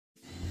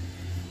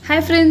Hi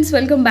friends,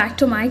 welcome back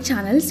to my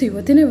channel. So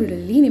ಇವತ್ತಿನ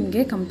ವಿಡಿಯೋಲಿ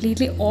ನಿಮಗೆ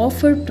ಕಂಪ್ಲೀಟ್ಲಿ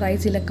ಆಫರ್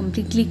ಪ್ರೈಸ್ ಇಲ್ಲ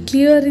ಕಂಪ್ಲೀಟ್ಲಿ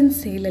ಕ್ಲಿಯರೆನ್ಸ್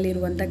ಸೇಲಲ್ಲಿ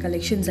ಇರುವಂಥ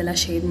ಕಲೆಕ್ಷನ್ಸ್ ಎಲ್ಲ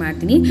ಶೇರ್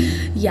ಮಾಡ್ತೀನಿ.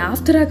 ಯಾವ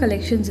ಥರ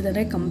ಕಲೆಕ್ಷನ್ಸ್ ಇದೆ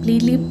ಅಂದರೆ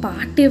completely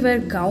party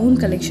wear gown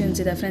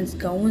collections ಇದೆ ಫ್ರೆಂಡ್ಸ್.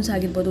 ಗೌನ್ಸ್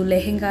ಆಗಿರ್ಬೋದು,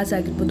 ಲೆಹೆಂಗಾಸ್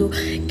ಆಗಿರ್ಬೋದು,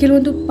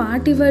 ಕೆಲವೊಂದು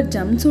ಪಾರ್ಟಿ ವೇರ್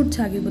ಜಂಪ್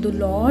ಸೂಟ್ಸ್ ಆಗಿರ್ಬೋದು,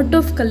 ಲಾಟ್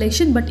ಆಫ್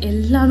ಕಲೆಕ್ಷನ್. ಬಟ್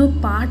ಎಲ್ಲಾನು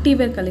ಪಾರ್ಟಿ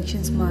ವೇರ್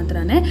ಕಲೆಕ್ಷನ್ಸ್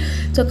ಮಾತ್ರನೇ.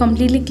 ಸೊ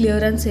ಕಂಪ್ಲೀಟ್ಲಿ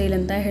ಕ್ಲಿಯರೆನ್ಸ್ ಸೇಲ್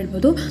ಅಂತ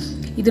ಹೇಳ್ಬೋದು.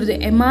 ಇದ್ರದ್ದು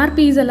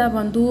MRPs ಎಲ್ಲ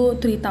ಬಂದು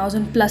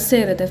 3000 ಪ್ಲಸ್ಸೇ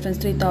ಇರುತ್ತೆ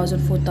ಫ್ರೆಂಡ್ಸ್.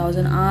 3000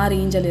 4000 ಆ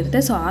ರೇಂಜಲ್ಲಿ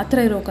ಇರುತ್ತೆ. ಸೊ ಆ ಥರ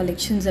ಇರೋ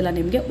ಕಲೆಕ್ಷನ್ಸ್ ಎಲ್ಲ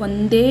ನಿಮಗೆ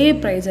ಒಂದೇ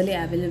ಪ್ರೈಸಲ್ಲಿ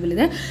ಅವೈಲೇಬಲ್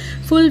ಇದೆ.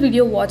 ಫುಲ್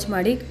ವಿಡಿಯೋ ವಾಚ್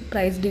ಮಾಡಿ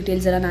ಪ್ರೈಸ್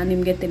ಡೀಟೇಲ್ಸ್ ಎಲ್ಲ ನಾನು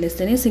ನಿಮಗೆ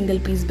ತಿಳಿಸ್ತೇನೆ.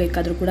 ಸಿಂಗಲ್ ಪೀಸ್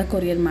ಬೇಕಾದರೂ ಕೂಡ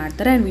ಕೊರಿಯರ್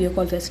ಮಾಡ್ತಾರೆ ಆ್ಯಂಡ್ ವಿಡಿಯೋ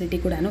ಕಾಲ್ ಫೆಸಿಲಿಟಿ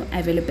ಕೂಡ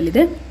ಅವೈಲೇಬಲ್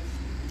ಇದೆ.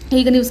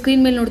 ಈಗ ನೀವು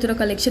ಸ್ಕ್ರೀನ್ ಮೇಲೆ ನೋಡ್ತಿರೋ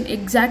ಕಲೆಕ್ಷನ್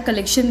ಎಕ್ಸಾಕ್ಟ್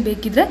ಕಲೆಕ್ಷನ್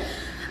ಬೇಕಿದ್ರೆ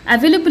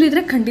ಅವೈಲೇಬಲ್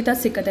ಇದ್ದರೆ ಖಂಡಿತ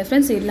ಸಿಕ್ಕತ್ತೆ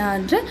ಫ್ರೆಂಡ್ಸ್. ಇಲ್ಲ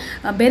ಅಂದರೆ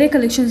ಬೇರೆ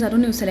ಕಲೆಕ್ಷನ್ಸ್ ಆದರೂ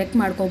ನೀವು ಸೆಲೆಕ್ಟ್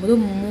ಮಾಡ್ಕೋಬೋದು.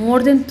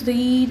 ಮೋರ್ ದೆನ್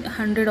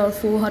 300 or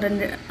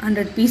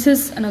 400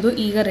 ಪೀಸಸ್ ಅನ್ನೋದು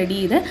ಈಗ ರೆಡಿ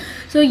ಇದೆ.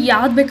 ಸೊ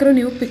ಯಾವ್ದು ಬೇಕಾದ್ರೂ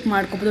ನೀವು ಪಿಕ್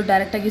ಮಾಡ್ಕೋಬೋದು.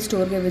 ಡೈರೆಕ್ಟಾಗಿ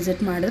ಸ್ಟೋರ್ಗೆ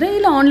ವಿಸಿಟ್ ಮಾಡಿದ್ರೆ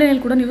ಇಲ್ಲ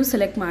ಆನ್ಲೈನಲ್ಲಿ ಕೂಡ ನೀವು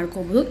ಸೆಲೆಕ್ಟ್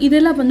ಮಾಡ್ಕೋಬೋದು.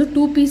 ಇದೆಲ್ಲ ಬಂದು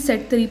 2 ಪೀಸ್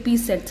ಸೆಟ್ 3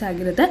 ಪೀಸ್ ಸೆಟ್ಸ್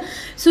ಆಗಿರುತ್ತೆ.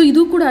 ಸೊ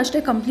ಇದು ಕೂಡ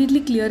ಅಷ್ಟೇ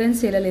ಕಂಪ್ಲೀಟ್ಲಿ ಕ್ಲಿಯರೆನ್ಸ್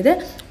ಸೇಲಲ್ಲಿದೆ.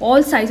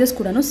 ಆಲ್ ಸೈಜಸ್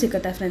ಕೂಡ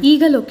ಸಿಗುತ್ತೆ ಫ್ರೆಂಡ್ಸ್.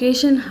 ಈಗ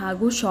ಲೊಕೇಶನ್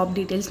ಹಾಗೂ ಶಾಪ್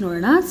ಡೀಟೇಲ್ಸ್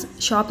ನೋಡೋಣ.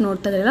 ಶಾಪ್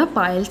ನೋಡ್ತಾ ಇದ್ರಲ್ಲ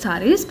ಪಾಯಲ್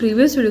ಸಾರೀಸ್.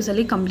 ಪ್ರೀವಿಯಸ್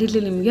ವಿಡಿಯೋಸಲ್ಲಿ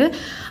ಕಂಪ್ಲೀಟ್ಲಿ ನಿಮಗೆ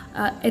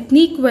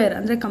ಎಥ್ನಿಕ್ ವೇರ್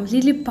ಅಂದರೆ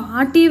completely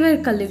party wear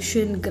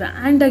collection,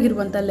 grand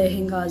ಆಗಿರುವಂಥ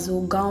ಲೆಹೆಂಗಾಸು,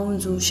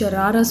 ಗೌನ್ಸು,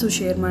 ಶರಾರಸು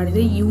ಶೇರ್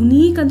ಮಾಡಿದೆ.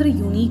 ಯುನೀಕ್ ಅಂದರೆ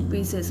ಯುನೀಕ್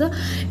ಪೀಸಸ್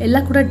ಎಲ್ಲ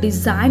ಕೂಡ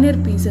ಡಿಸೈನರ್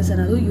ಪೀಸಸ್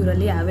ಅನ್ನೋದು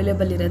ಇವರಲ್ಲಿ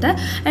ಅವೈಲೇಬಲ್ ಇರುತ್ತೆ.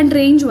 ಆ್ಯಂಡ್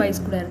ರೇಂಜ್ ವೈಸ್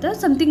ಕೂಡ ಇರುತ್ತೆ.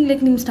 ಸಮಥಿಂಗ್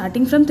ಲೈಕ್ ನಿಮ್ಮ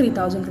ಸ್ಟಾರ್ಟಿಂಗ್ ಫ್ರಮ್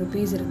 3000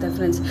 ರುಪೀಸ್ ಇರುತ್ತೆ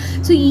ಫ್ರೆಂಡ್ಸ್.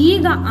 ಸೊ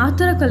ಈಗ ಆ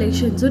ಥರ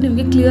ಕಲೆಕ್ಷನ್ಸು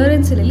ನಿಮಗೆ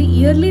ಕ್ಲಿಯರೆನ್ಸ್ ಸೇಲಲ್ಲಿ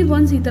ಇಯರ್ಲಿ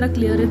ಒನ್ಸ್ ಈ ಥರ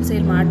ಕ್ಲಿಯರೆನ್ಸ್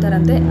ಸೇಲ್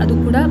ಮಾಡ್ತಾರಂತೆ. ಅದು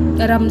ಕೂಡ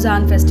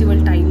ರಂಜಾನ್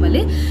ಫೆಸ್ಟಿವಲ್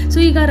ಟೈಮಲ್ಲಿ. ಸೊ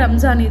ಈಗ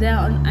ರಂಜಾನ್ ಇದೆ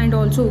ಆ್ಯಂಡ್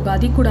ಆಲ್ಸೋ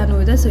ಉಗಾದಿ ಕೂಡ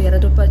ಇದೆ. ಸೊ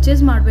ಯಾರಾದರೂ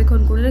ಪರ್ಚೇಸ್ ಮಾಡಬೇಕು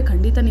ಅಂದ್ಕೊಂಡ್ರೆ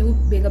ಖಂಡಿತ ನೀವು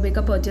ಬೇಗ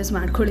ಪರ್ಚೇಸ್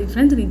ಮಾಡ್ಕೊಳ್ಳಿ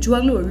ಫ್ರೆಂಡ್ಸ್.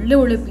 ನಿಜವಾಗ್ಲೂ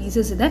ಒಳ್ಳೆ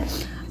ಪೀಸಸ್ ಇದೆ.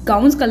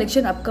 ಗೌನ್ಸ್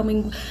ಕಲೆಕ್ಷನ್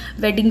ಅಪ್ಕಮಿಂಗ್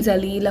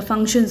ವೆಡ್ಡಿಂಗ್ಸಲ್ಲಿ ಇಲ್ಲ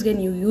ಫಂಕ್ಷನ್ಸ್ಗೆ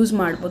ನೀವು ಯೂಸ್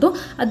ಮಾಡ್ಬೋದು.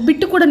 ಅದು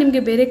ಬಿಟ್ಟು ಕೂಡ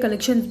ನಿಮಗೆ ಬೇರೆ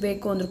ಕಲೆಕ್ಷನ್ಸ್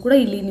ಬೇಕು ಅಂದರೂ ಕೂಡ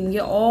ಇಲ್ಲಿ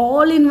ನಿಮಗೆ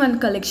ಆಲ್ ಇನ್ ಒನ್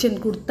ಕಲೆಕ್ಷನ್,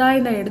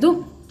 ಕುರ್ತಾಯಿಂದ ಹಿಡಿದು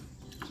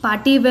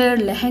ಪಾರ್ಟಿ ವೇರ್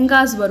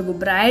ಲೆಹೆಂಗಾಸ್ವರೆಗೂ,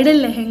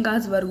 ಬ್ರೈಡಲ್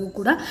ಲೆಹೆಂಗಾಸ್ವರೆಗೂ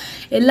ಕೂಡ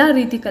ಎಲ್ಲ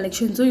ರೀತಿ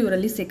ಕಲೆಕ್ಷನ್ಸು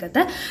ಇವರಲ್ಲಿ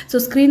ಸಿಗುತ್ತೆ. ಸೊ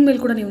ಸ್ಕ್ರೀನ್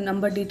ಮೇಲೆ ಕೂಡ ನೀವು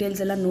ನಂಬರ್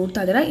ಡೀಟೇಲ್ಸ್ ಎಲ್ಲ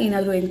ನೋಡ್ತಾ ಇದ್ದೀರಾ.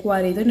 ಏನಾದರೂ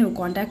ಎಂಕ್ವೈರಿ ಇದ್ದರೆ ನೀವು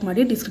ಕಾಂಟ್ಯಾಕ್ಟ್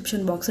ಮಾಡಿ.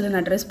 ಡಿಸ್ಕ್ರಿಪ್ಷನ್ ಬಾಕ್ಸಲ್ಲಿ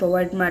ನಾನು ಅಡ್ರೆಸ್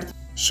ಪ್ರೊವೈಡ್ ಮಾಡ್ತೀನಿ.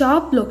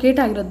 ಶಾಪ್ ಲೊಕೇಟ್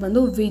ಆಗಿರೋದು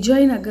ಬಂದು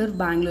Vijayanagar,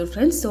 Bangalore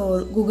friends. So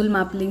Google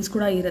map links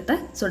ಕೂಡ ಇರುತ್ತೆ.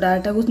 ಸೊ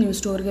ಡೈರೆಕ್ಟಾಗೂ ನೀವು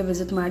ಸ್ಟೋರ್ಗೆ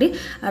ವಿಸಿಟ್ ಮಾಡಿ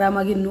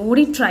ಆರಾಮಾಗಿ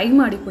ನೋಡಿ ಟ್ರೈ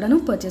ಮಾಡಿ ಕೂಡ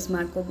ನೀವು ಪರ್ಚೇಸ್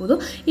ಮಾಡ್ಕೋಬೋದು.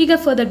 ಈಗ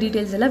ಫರ್ದರ್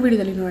ಡೀಟೇಲ್ಸ್ ಎಲ್ಲ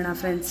ವಿಡಿಯೋದಲ್ಲಿ ನೋಡೋಣ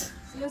friends.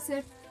 Hello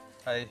sir.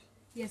 Hi.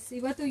 S,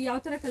 ಇವತ್ತು ಯಾವ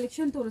ತರ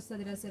ಕಲೆಕ್ಷನ್ ತೋರಿಸ್ತಾ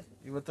ಇದೀರಾ ಸರ್?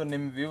 ಇವತ್ತು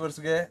ನಿಮ್ಮ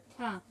ವ್ಯೂವರ್ಸ್ಗೆ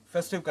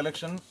festive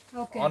collection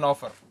on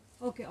offer.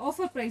 Okay,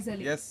 offer price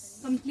ಅಲ್ಲಿ. S,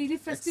 completely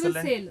festival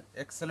sale.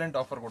 Excellent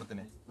offer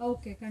ಕೊಡ್ತೀನಿ.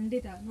 ಓಕೆ,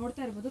 ಖಂಡಿತ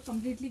ನೋಡ್ತಾ ಇರಬಹುದು.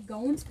 ಕಂಪ್ಲೀಟ್ಲಿ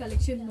ಗೌನ್ಸ್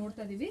ಕಲೆಕ್ಷನ್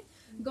ನೋಡ್ತಾ ಇದೀವಿ.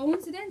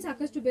 ಗೌನ್ಸ್ ಇದೆ ಅಂಡ್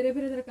ಸಾಕಷ್ಟು ಬೇರೆ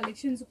ತರ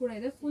ಕಲೆಕ್ಷನ್ಸ್ ಕೂಡ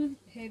ಇದೆ. Full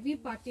heavy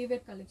party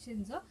wear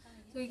collections.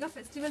 So ಈಗ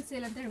ಫೆಸ್ಟಿವಲ್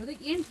ಸೇಲ್ ಅಂತ ಹೇಳ್ಬೋದು.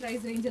 ಏನ್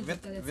ಪ್ರೈಸ್ ರೇಂಜ್ ಅಲ್ಲಿ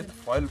ಬರ್ತದೆ ಸರ್? ವಿತ್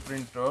ಫಾಯಿಲ್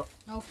ಪ್ರಿಂಟ್,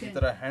 ಈ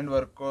ತರ hand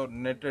work,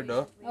 netted,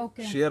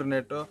 shear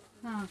net.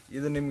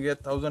 ಇದು ನಿಮಗೆ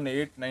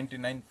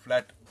 1899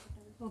 flat.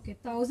 Okay,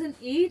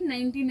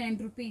 1899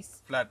 rupees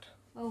flat.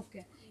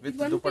 Okay, with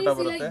dupatta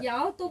ಬರುತ್ತೆ.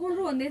 ಯಾವ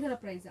ತಗೊಂಡ್ರು ಒಂದೇ ತರ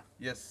ಪ್ರೈಸ್?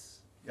 ಎಸ್,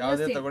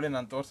 ಯಾವುದೇ ತಗೊಳ್ಳಿ,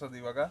 ನಾನು ತೋರಿಸೋದು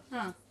ಇವಾಗ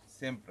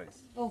same price.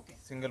 Okay,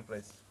 single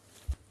price.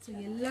 So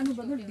ಎಲ್ಲಾನು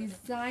ಬಂದು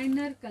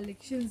ಡಿಸೈನರ್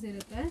ಕಲೆಕ್ಷನ್ಸ್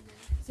ಇರುತ್ತೆ.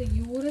 ಸೊ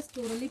ಇವರ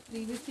ಸ್ಟೋರಲ್ಲಿ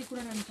ಪ್ರೀವಿಯಸ್ಲಿ ಕೂಡ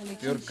ನಾನು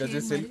collection pure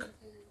ಗಜ್ಜಿ silk,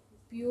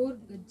 pure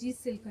ಗಜ್ಜಿ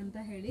silk ಅಂತ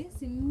ಹೇಳಿ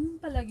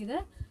ಸಿಂಪಲ್ ಆಗಿದೆ.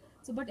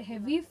 ಸೊ ಬಟ್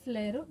ಹೆವಿ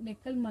ಫ್ಲೇರ್,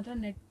 ನೆಕ್ಕಲ್ಲಿ ಮಾತ್ರ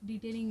ನೆಟ್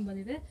ಡೀಟೇಲಿಂಗ್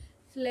ಬಂದಿದೆ.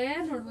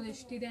 ಫ್ಲೇರ್ ನೋಡ್ಬೋದು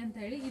ಎಷ್ಟಿದೆ ಅಂತ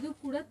ಹೇಳಿ. ಇದು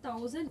ಕೂಡ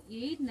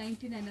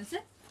 1899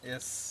 ಸರ್?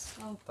 ಎಸ್,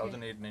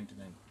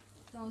 1899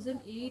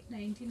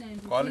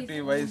 ಕ್ವಾಲಿಟಿ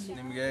ವೈಸ್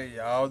ನಿಮಗೆ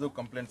ಯಾವುದು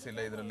ಕಂಪ್ಲೇಂಟ್ಸ್ ಇಲ್ಲ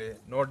ಇದರಲ್ಲಿ.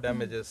 No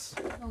damages.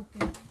 ಓಕೆ,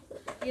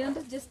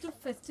 ಏನಂದ್ರೆ ಜಸ್ಟ್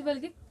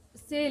ಫೆಸ್ಟಿವಲ್ಗೆ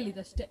ಸೇಲ್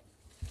ಇದಷ್ಟೇ.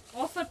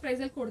 ಆಫರ್ ಪ್ರೈಸ್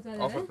ಅಲ್ಲಿ ಕೊಡ್ತಾ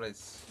ಇದ್ದಾರೆ. Offer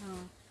price,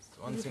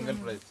 one single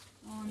price,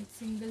 on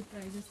single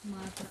prices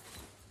ಮಾತ್ರ.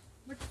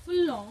 ಬಟ್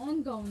ಫುಲ್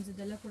ಲಾಂಗ್ ಗೌನ್ಸ್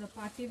ಇದೆಲ್ಲ ಕೂಡ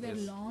party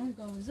wear long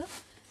gowns.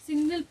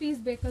 Single piece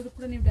ಬೇಕಾದ್ರೂ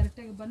ಕೂಡ ನೀವು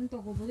ಡೈರೆಕ್ಟಾಗಿ ಬಂದು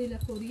ತೊಗೋಬೋದು. ಇಲ್ಲ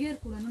ಕೊರಿಯರ್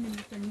ಕೂಡ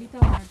ನಿಮಗೆ ಖಂಡಿತ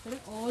ಮಾಡ್ತಾರೆ.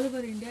 ಆಲ್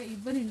ಓವರ್ ಇಂಡಿಯಾ,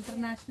 ಇವನ್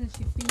ಇಂಟರ್ನ್ಯಾಷನಲ್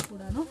ಶಿಪ್ಪಿಂಗ್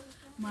ಕೂಡ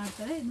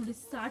ಮಾಡ್ತಾರೆ. ನೋಡಿ,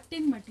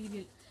 satin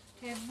material,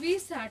 heavy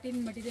satin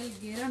material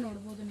ಗೇರಾ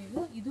ನೋಡ್ಬೋದು ನೀವು.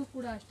 ಇದು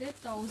ಕೂಡ ಅಷ್ಟೇ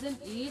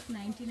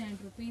 1899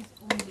 ರೂಪೀಸ್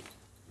ಓನ್ಲಿ.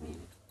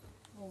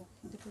 ಓ,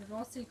 ಇದು ಕೂಡ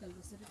ರಾ ಸಿಲ್ಕ್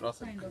ಅಲ್ವಾ ಸರ್?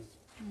 Kind of.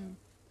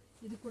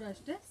 ಇದು ಕೂಡ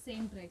ಅಷ್ಟೇ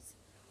ಸೇಮ್ ಪ್ರೈಸ್.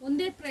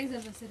 ಒಂದೇ ಪ್ರೈಸ್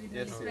ಅಲ್ವಾ ಸರ್? ಇದು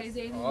ಪ್ರೈಸ್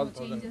ಏನು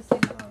ಚೇಂಜಸ್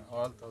ಇಲ್ಲ.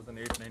 ಆಲ್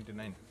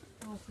 1899.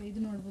 ಓಕೆ, ಇದು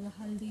ನೋಡ್ಬೋದು.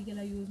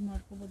 ಹಲ್ದಿಗೆಲ್ಲ ಯೂಸ್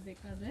ಮಾಡ್ಕೋಬೋದು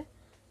ಬೇಕಾದರೆ.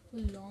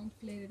 ಫುಲ್ ಲಾಂಗ್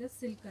ಫ್ಲೇರ್ ಇದೆ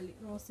ಸಿಲ್ಕಲ್ಲಿ,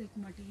 ರಾ ಸಿಲ್ಕ್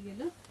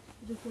ಮಟೀರಿಯಲ್.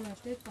 ಇದು ಕೂಡ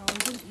ಅಷ್ಟೇ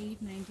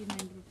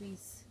 1899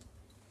 rupees.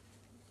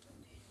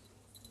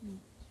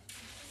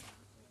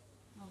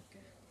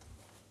 Okay,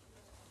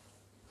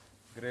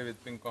 grey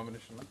with pink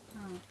combination.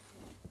 ಹಾಂ,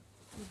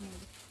 ಇದು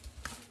ನೋಡಿ,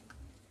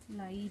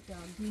 light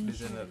green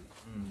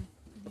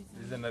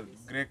designer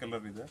grey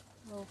colour ಇದೆ.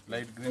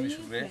 Light greenish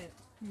grey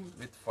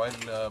with foil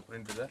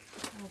print ಇದೆ.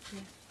 ಓಕೆ,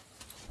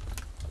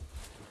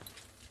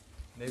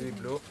 ನೇವಿ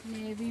ಬ್ಲೂ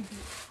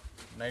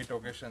ನೈಟ್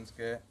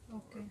ಒಕೇಶನ್ಸ್ಗೆ,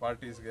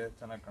 ಪಾರ್ಟೀಸ್ಗೆ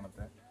ಚೆನ್ನಾಗಿ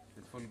ಕಾಣುತ್ತೆ.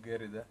 ಇದು ಫುಲ್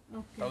ಗೇರ್ ಇದೆ.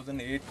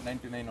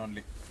 1899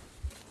 only.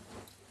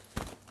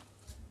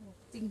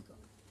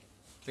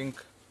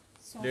 Pink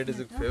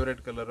ladies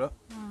favourite colour.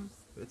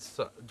 It's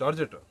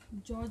Georgette.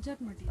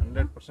 Georgette material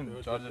 100%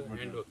 Georgette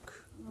material.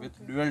 With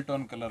dual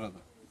tone color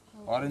ಅದು.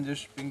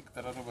 Orangish pink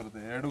ತರನು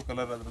ಬರುತ್ತೆ. ಎರಡು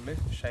colour ಅದರಲ್ಲಿ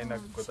ಶೈನ್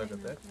ಆಗಿ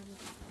ಗೊತ್ತಾಗುತ್ತೆ.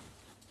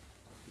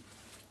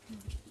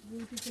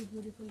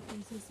 ಬ್ಯೂಟಿಫುಲ್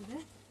ಪೀಸಸ್ ಇದೆ.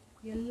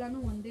 ಎಲ್ಲಾನು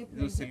ಒಂದೇ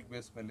ಇದು ಸಿಲ್ಕ್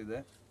ಬೇಸ್ ಮೇಲೆ ಇದೆ.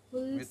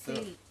 ಫುಲ್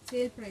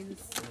ಸೇಲ್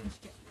ಪ್ರೈಸಸ್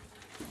ಅಷ್ಟೇ.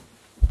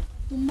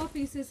 ತುಂಬ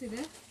ಪೀಸಸ್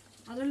ಇದೆ.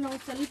 ಅದರಲ್ಲಿ ನಾವು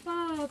ಸ್ವಲ್ಪ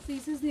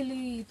ಪೀಸಸ್ ಇಲ್ಲಿ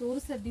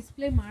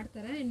ಡಿಸ್ಪ್ಲೇ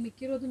ಮಾಡ್ತಾರೆ. ಇನ್ನು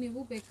ಮಿಕ್ಕಿರೋದು ನೀವು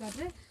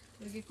ಬೇಕಾದರೆ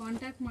ಅವರಿಗೆ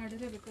ಕಾಂಟ್ಯಾಕ್ಟ್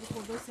ಮಾಡಿದ್ರೆ ಬೇಕಾದ್ರೆ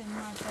ಫೋಟೋ ಸೆಂಡ್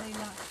ಮಾಡ್ತಾರೆ.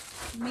 ಇಲ್ಲ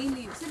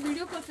ಮೇನ್ಲಿ ಸರ್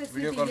ವಿಡಿಯೋ ಕಾಲ್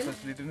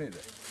ಫೆಸಿಲಿಟಿನೂ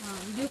ಇದೆ.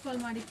 ವಿಡಿಯೋ ಕಾಲ್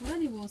ಮಾಡಿ ಕೂಡ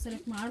ನೀವು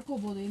ಸೆಲೆಕ್ಟ್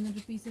ಮಾಡ್ಕೋಬೋದು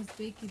ಏನಾದರೂ ಪೀಸಸ್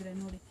ಬೇಕಿದ್ರೆ.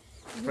 ನೋಡಿ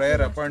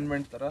ಪ್ರಯರ್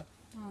ಅಪಾಯಿಂಟ್ಮೆಂಟ್ ಥರ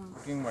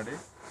ಬುಕಿಂಗ್ ಮಾಡಿ,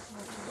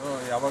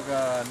 ಯಾವಾಗ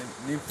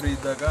ನೀವು ಫ್ರೀ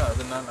ಇದ್ದಾಗ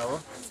ಅದನ್ನು ನಾವು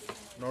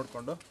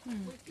ನೋಡಿಕೊಂಡು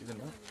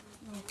ಇದನ್ನು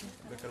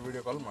ಬೇಕಾದ್ರೆ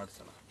ವಿಡಿಯೋ ಕಾಲ್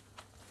ಮಾಡಿಸೋಣ.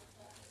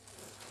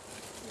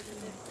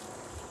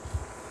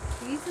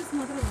 ಪೀಸಸ್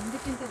ಮಾತ್ರ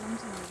ಒಂದಕ್ಕಿಂತ ಒಂದು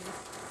ಚೆನ್ನಾಗಿದೆ.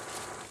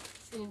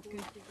 Okay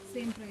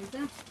same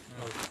ಪ್ರೈಸಾ?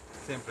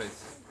 Same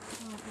price.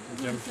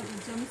 Jump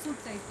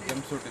type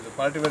jump ಇದು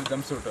ಪಾರ್ಟಿವೇರ್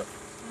ಜಂಪ್ ಸೂಟ್.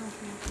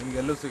 ಓಕೆ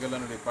ನಿಮಗೆಲ್ಲೂ ಸಿಗಲ್ಲ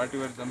ನೋಡಿ.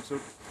 Partywear jump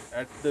suit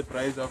at the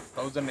price of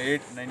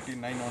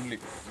 1899 only.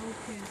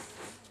 Okay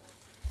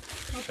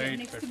okay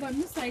next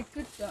ಬಂದು side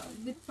cut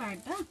with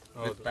pant.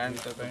 With pant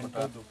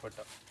dupatta.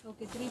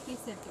 Okay 3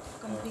 piece set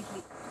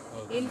completely.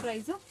 ಏನು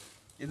price?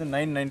 ಇದು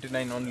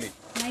 999 only.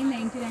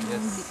 999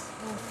 only.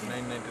 Okay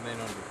 999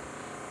 only.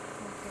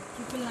 Okay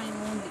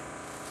 999 only.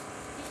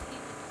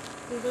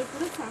 ಇದ್ರಲ್ಲಿ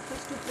ಕೂಡ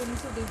ಸಾಕಷ್ಟು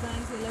prints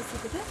designs ಎಲ್ಲ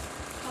ಸಿಗುತ್ತೆ.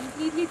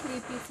 Completely 3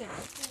 piece set.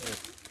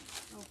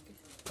 Okay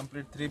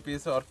complete 3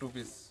 piece R 2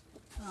 piece.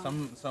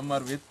 Some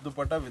R with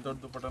dupatta, without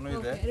ದುಪ್ಪಟ್ಟನೂ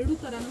ಇದೆ. ಎರಡು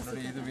ತರನೂ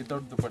ನೋಡಿ ಇದು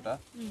ವಿತೌಟ್ ದುಪ್ಪಟ್ಟ.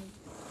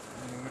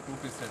 ನಿಮಗೆ 2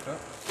 ಪೀಸ್ ಸೆಟ್.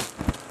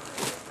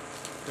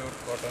 Pure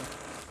cotton.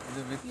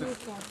 ಇದು ವಿತ್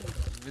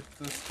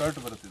ಸ್ಕರ್ಟ್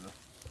ಬರುತ್ತೆ. ಇದು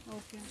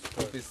okay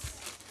 2 piece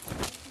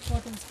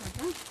cotton skirt.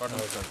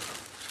 Cotton skirt.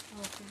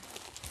 Okay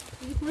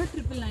ಇದು ಕೂಡ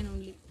 999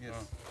 ಓನ್ಲಿ.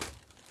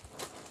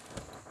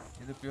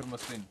 ಇದು ಪ್ಯೂರ್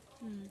ಮಸ್ಲಿನ್.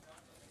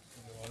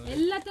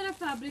 ಎಲ್ಲ ಥರ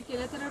ಫ್ಯಾಬ್ರಿಕ್,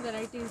 ಎಲ್ಲ ಥರ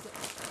ವೆರೈಟೀಸ್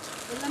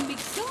ಎಲ್ಲ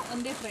ಮಿಕ್ಸ್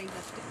ಒಂದೇ ಪ್ರೈಸ್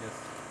ಅಷ್ಟೇ.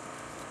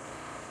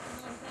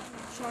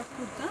 ಶಾರ್ಟ್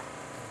ಕುರ್ತಾ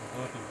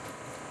ಧೋತಿ.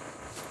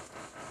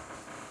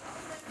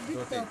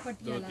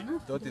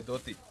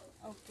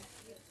 ಓಕೆ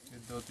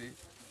ಇದು ಧೋತಿ.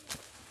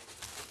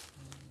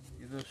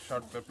 ಇದು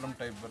ಶಾರ್ಟ್ ಪೆಪ್ಲಮ್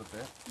ಟೈಪ್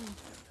ಬರುತ್ತೆ.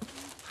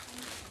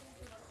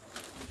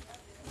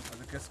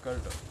 ಅದಕ್ಕೆ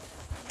ಸ್ಕರ್ಟ್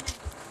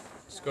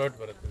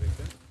ಬರುತ್ತೆ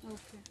ಇದಕ್ಕೆ.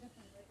 Okay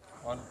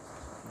all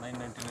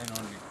 999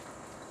 only.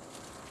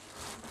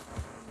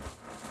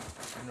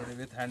 ನೋಡಿ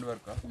ವಿತ್ ಹ್ಯಾಂಡ್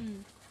ವರ್ಕ್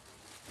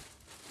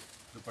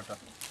ದುಪ್ಪಟ್ಟ.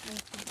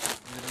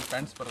 ಇದರಲ್ಲಿ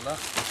ಪ್ಯಾಂಟ್ಸ್ ಬರಲ್ಲ.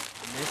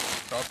 Lace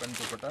top and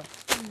dupatta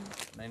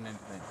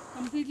 999.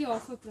 Completely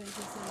offer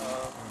prices.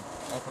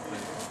 Offer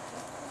price.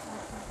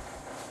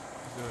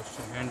 ಇದು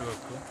ಹ್ಯಾಂಡ್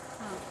ವರ್ಕು.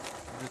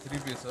 ಇದು 3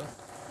 ಪೀಸು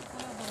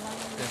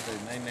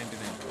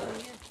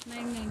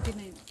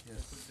 999.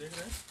 ಎಸ್.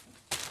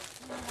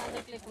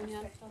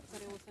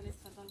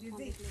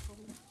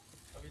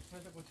 अब इसमें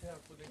से कुछ है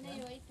आपको देखना?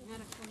 नहीं वही तो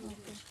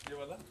ये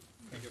वाला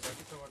ठीक है.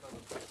 बाकी सब हटा दो.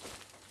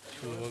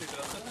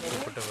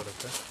 दुपट्टा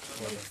बರುತ್ತೆ.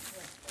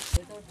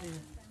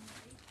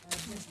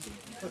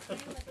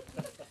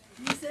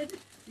 He said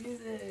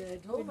he's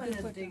at home and is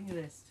taking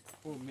rest.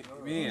 Oh, me.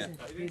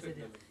 He's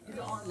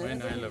online.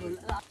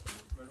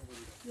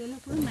 ಇದೆಲ್ಲ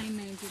ಕೂಡ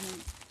 999.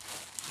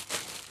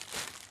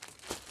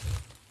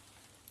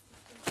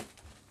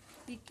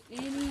 Pick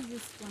any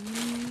this one.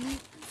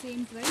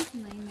 Same price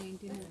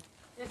 999.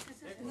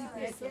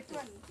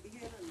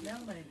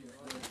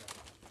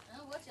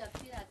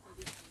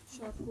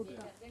 Short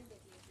kurta.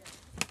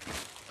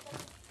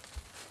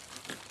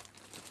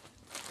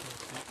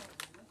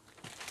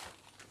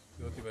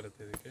 Dhoti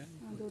ಬರುತ್ತೆ ಇದಕ್ಕೆ.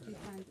 ಧೋತಿ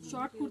ಪ್ಯಾಂಟ್.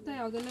 ಶಾರ್ಟ್ ಕುರ್ತಾ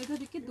ಯಾವುದೆಲ್ಲ ಇದೆ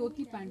ಅದಕ್ಕೆ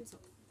ಧೋತಿ ಪ್ಯಾಂಟ್ಸು.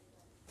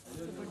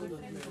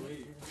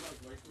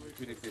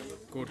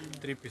 ಕೋಟ್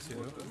 3 ಪೀಸ್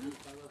ಇದು.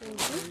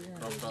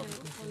 Crop top.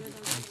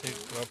 Inside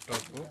crop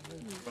top.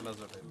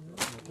 Palazzo type.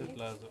 ಮತ್ತು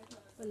palazzo.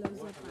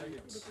 Palazzo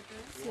pant.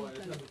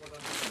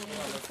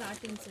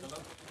 Starting silk.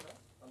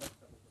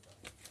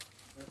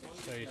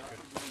 Side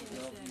cut.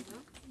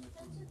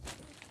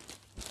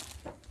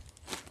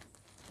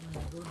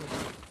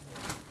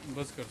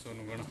 बस कर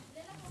सोनू गण.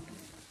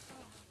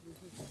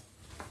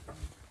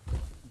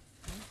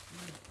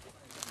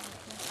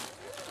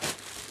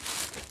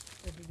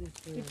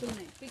 Triple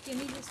 9. Pick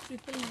any just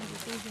 999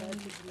 rupees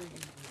only.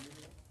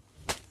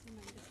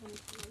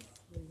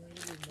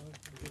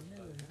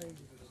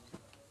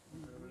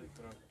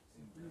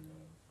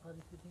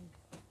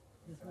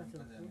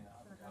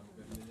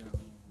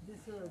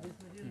 This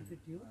material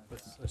fit you.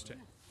 Bus ಅಷ್ಟೇ.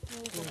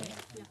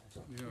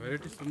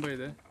 ವೆರೈಟೀಸ್ ತುಂಬ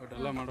ಇದೆ ಬಟ್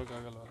ಎಲ್ಲ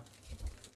ಮಾಡೋಕ್ಕಾಗಲ್ಲ.